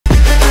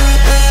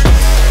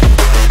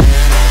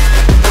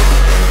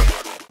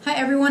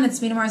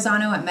it's Mina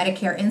Marzano at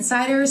Medicare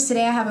Insiders.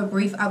 Today I have a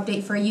brief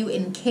update for you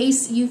in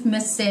case you've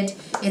missed it.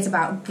 It's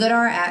about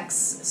GoodRx.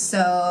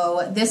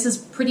 So this is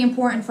pretty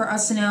important for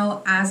us to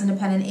know as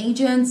independent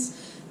agents.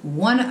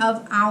 One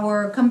of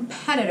our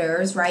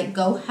competitors, right,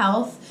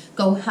 GoHealth.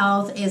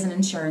 GoHealth is an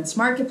insurance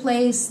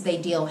marketplace. They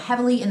deal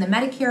heavily in the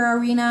Medicare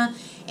arena.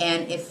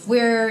 And if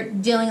we're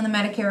dealing in the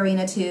Medicare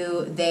arena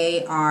too,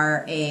 they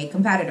are a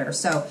competitor.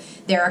 So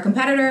they're a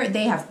competitor.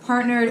 They have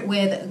partnered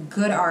with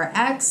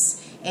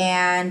GoodRx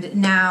and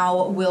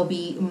now will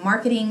be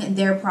marketing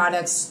their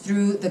products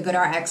through the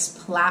GoodRx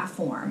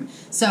platform.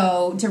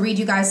 So to read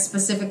you guys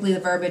specifically the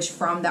verbiage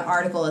from the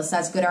article, it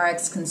says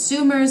GoodRx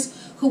consumers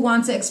who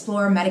want to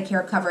explore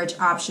Medicare coverage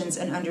options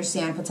and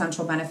understand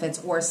potential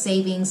benefits or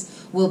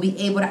savings will be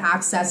able to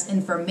access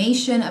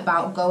information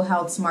about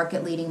GoHealth's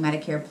market-leading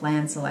Medicare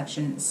plan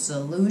selection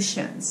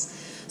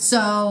solutions.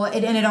 So,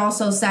 it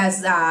also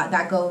says that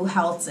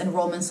GoHealth's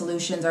enrollment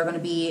solutions are going to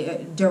be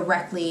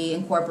directly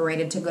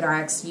incorporated to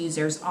GoodRx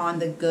users on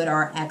the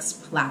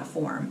GoodRx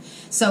platform.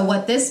 So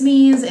what this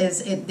means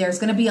is there's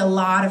going to be a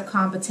lot of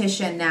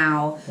competition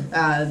now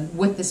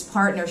with this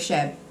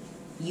partnership.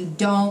 You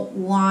don't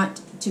want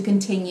to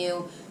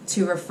continue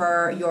to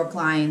refer your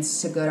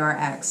clients to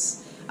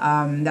GoodRx.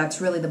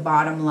 That's really the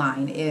bottom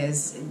line,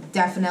 is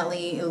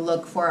definitely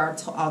look for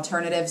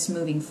alternatives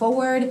moving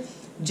forward.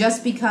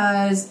 Just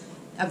because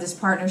of this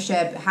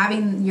partnership,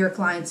 having your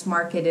clients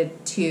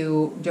marketed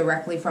to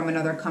directly from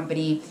another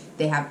company,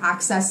 they have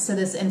access to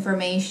this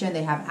information,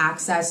 they have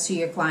access to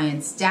your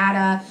clients'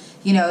 data.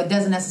 You know, it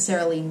doesn't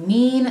necessarily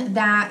mean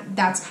that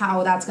that's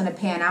how that's going to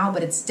pan out,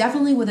 but it's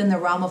definitely within the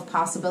realm of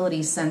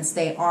possibilities since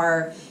they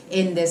are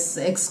in this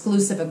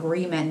exclusive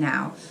agreement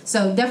now.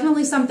 So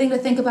definitely something to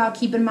think about,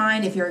 keep in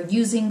mind if you're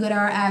using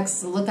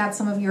GoodRx, look at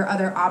some of your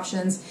other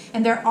options.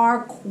 And there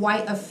are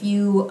quite a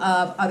few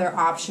of other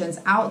options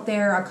out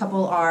there. A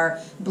couple are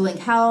Blink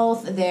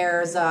Health,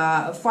 there's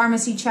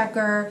Pharmacy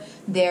Checker,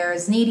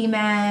 there's Needy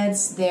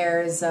Meds,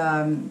 there's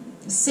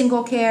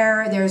Single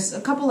Care, there's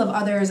a couple of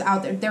others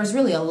out there. There's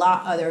really a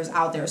lot others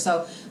out there.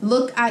 So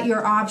look at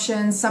your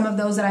options. Some of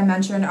those that I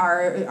mentioned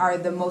are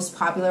the most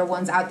popular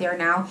ones out there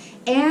now.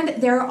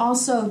 And there are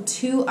also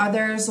two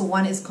others.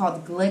 One is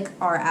called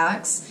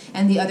GoodRx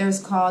and the other is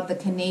called the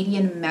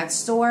Canadian Med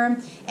Store.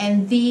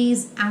 And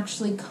these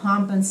actually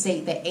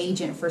compensate the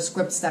agent for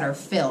scripts that are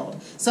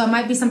filled. So it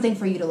might be something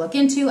for you to look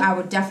into. I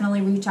would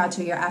definitely reach out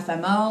to your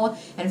FMO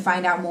and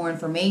find out more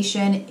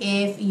information.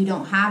 If you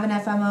don't have an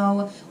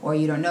FMO or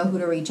you don't know who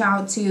to reach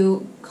out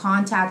to,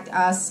 contact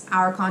us.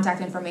 Our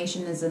contact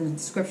information is in the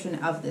description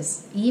of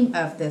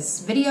this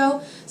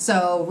video.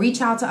 So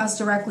reach out to us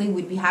directly.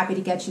 We'd be happy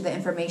to get you the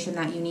information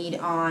that you need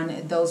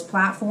on those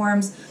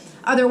platforms.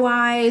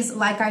 Otherwise,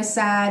 like I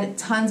said,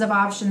 tons of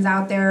options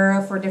out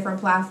there for different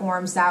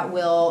platforms that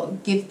will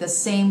give the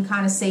same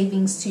kind of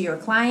savings to your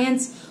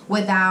clients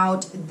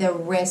without the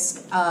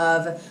risk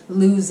of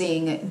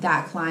losing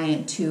that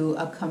client to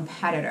a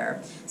competitor.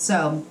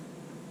 So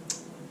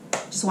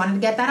just wanted to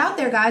get that out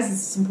there, guys.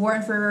 It's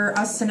important for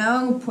us to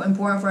know,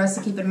 important for us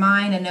to keep in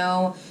mind and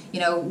know, you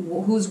know,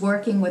 who's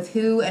working with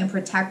who and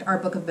protect our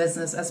book of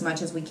business as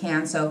much as we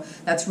can. So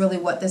that's really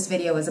what this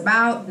video is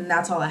about, and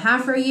that's all I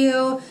have for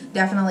you.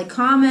 Definitely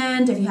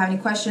comment. If you have any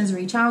questions,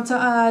 reach out to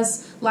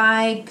us.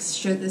 Like,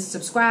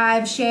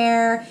 subscribe,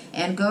 share,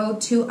 and go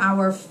to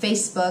our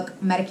Facebook,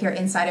 Medicare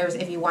Insiders,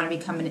 if you want to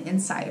become an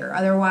insider.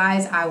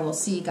 Otherwise, I will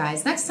see you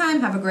guys next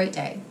time. Have a great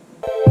day.